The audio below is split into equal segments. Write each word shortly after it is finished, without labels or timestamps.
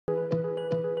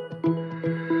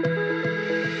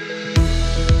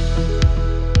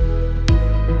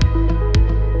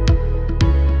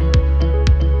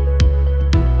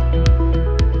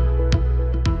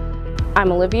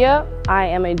I'm Olivia. I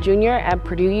am a junior at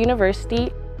Purdue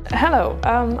University. Hello,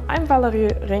 I'm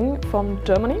Valerie Ring from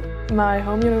Germany. My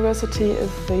home university is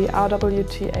the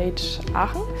RWTH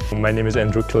Aachen. My name is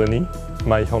Andrew Killenny.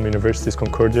 My home university is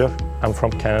Concordia. I'm from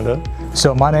Canada.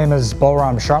 So my name is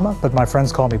Balram Sharma, but my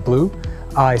friends call me Blue.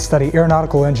 I study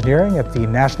aeronautical engineering at the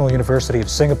National University of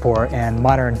Singapore and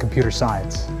minor in computer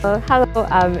science. Hello,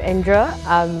 I'm Andrea.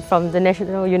 I'm from the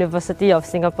National University of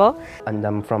Singapore. And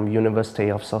I'm from University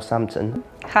of Southampton.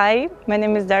 Hi, my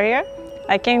name is Daria.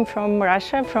 I came from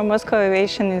Russia, from Moscow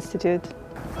Aviation Institute.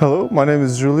 Hello, my name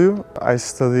is Julio. I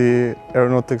study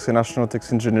Aeronautics and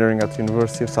Astronautics Engineering at the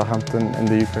University of Southampton in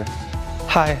the UK.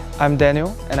 Hi, I'm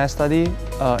Daniel and I study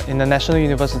in the National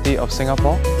University of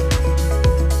Singapore.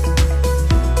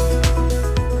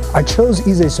 I chose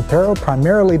ISAE-SUPAERO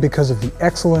primarily because of the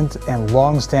excellent and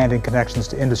long-standing connections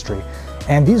to industry,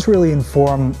 and these really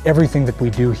inform everything that we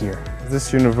do here.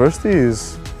 This university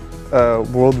is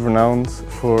world-renowned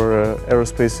for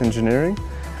aerospace engineering,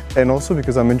 and also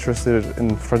because I'm interested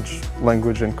in French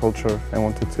language and culture and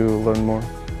wanted to learn more.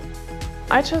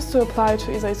 I chose to apply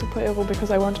to ISAE-SUPAERO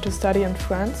because I wanted to study in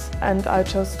France, and I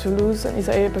chose Toulouse and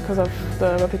ISAE because of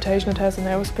the reputation it has in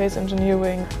aerospace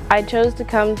engineering. I chose to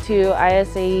come to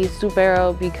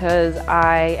ISAE-SUPAERO because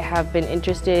I have been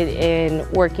interested in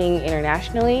working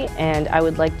internationally and I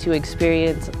would like to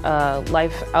experience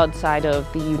life outside of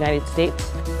the United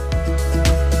States.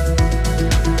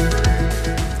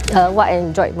 What I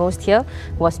enjoyed most here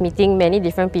was meeting many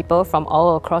different people from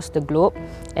all across the globe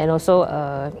and also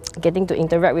getting to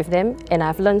interact with them, and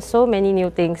I've learned so many new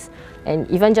things, and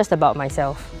even just about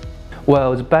myself.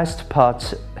 Well, the best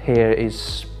part here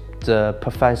is the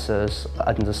professors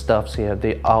and the staffs here.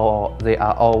 They are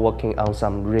all working on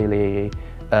some really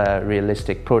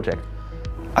realistic project.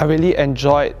 I really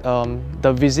enjoyed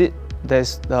the visit to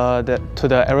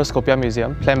the Aeroscopia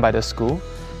Museum planned by the school.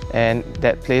 And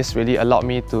that place really allowed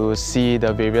me to see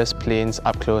the various planes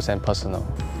up close and personal.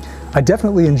 I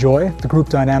definitely enjoy the group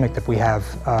dynamic that we have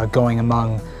going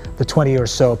among the 20 or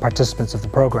so participants of the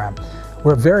program.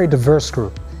 We're a very diverse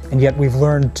group, and yet we've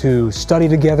learned to study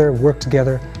together, work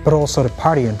together, but also to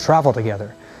party and travel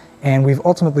together. And we've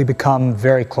ultimately become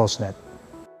very close-knit.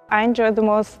 I enjoyed the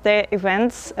most the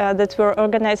events that were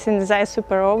organized in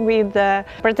ISAE-SUPAERO with the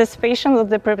participation of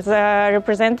the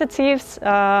representatives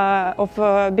of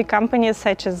big companies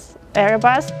such as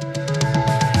Airbus.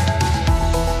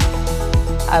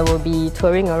 I will be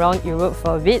touring around Europe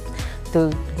for a bit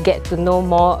to get to know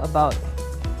more about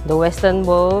the Western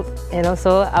world, and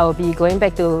also I will be going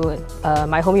back to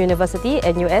my home university,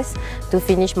 NUS, to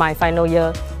finish my final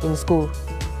year in school.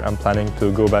 I'm planning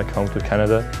to go back home to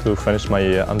Canada to finish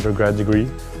my undergrad degree,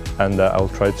 and I'll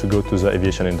try to go to the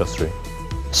aviation industry.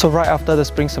 So right after the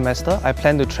spring semester, I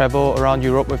plan to travel around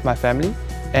Europe with my family.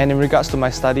 And in regards to my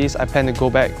studies, I plan to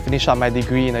go back, finish up my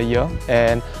degree in a year,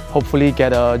 and hopefully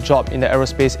get a job in the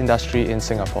aerospace industry in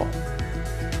Singapore.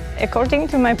 According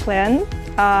to my plan,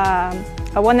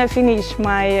 I want to finish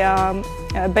my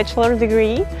bachelor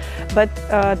degree, but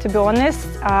to be honest,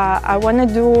 I want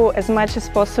to do as much as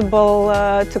possible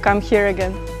to come here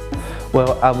again.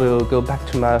 Well, I will go back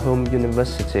to my home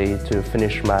university to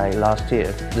finish my last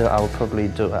year. Then I will probably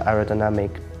do an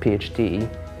aerodynamic PhD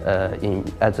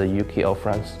at the UK or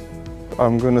France.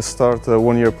 I'm going to start a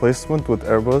one-year placement with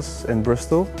Airbus in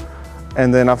Bristol,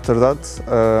 and then after that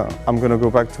I'm going to go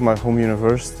back to my home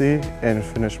university and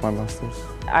finish my master's.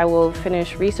 I will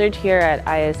finish research here at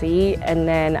ISAE, and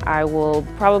then I will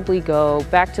probably go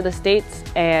back to the States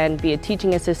and be a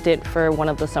teaching assistant for one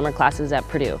of the summer classes at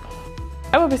Purdue.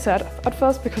 I will be sad at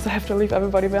first because I have to leave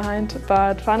everybody behind,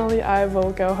 but finally I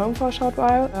will go home for a short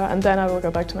while and then I will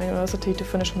go back to my university to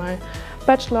finish my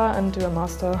bachelor and do a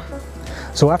master.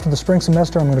 So after the spring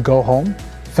semester, I'm going to go home,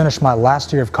 finish my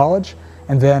last year of college,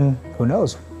 and then, who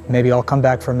knows, maybe I'll come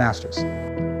back for a master's.